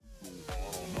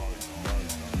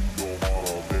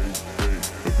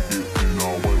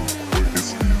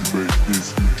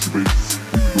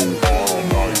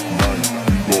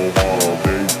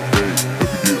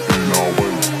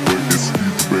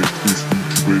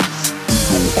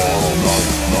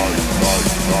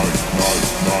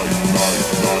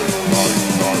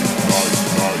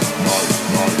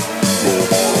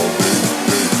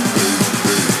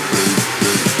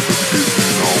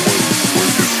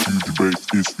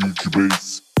beat your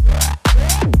bass.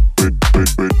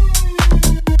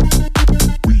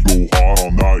 We go hard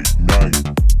all night, night.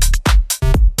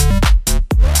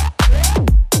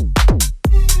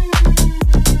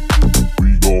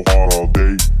 We go hard all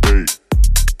day, day.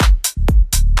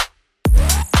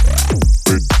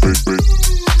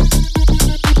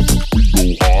 We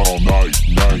go hard all night,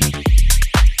 night.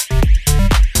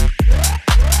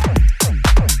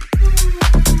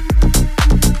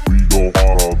 We go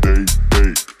hard all day,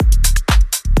 day.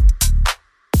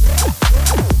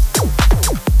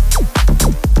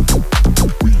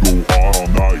 We go hard all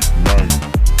night, night.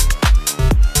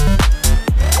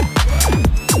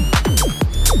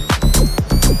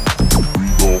 We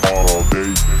go hard all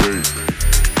day, day.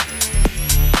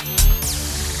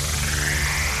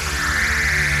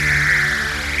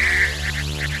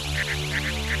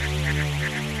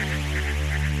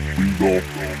 We go.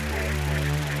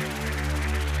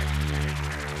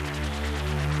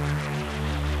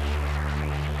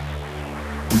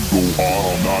 We go hard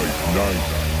all night, night.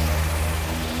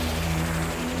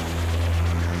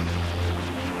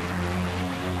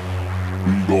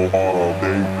 We go hard all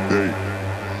day, day.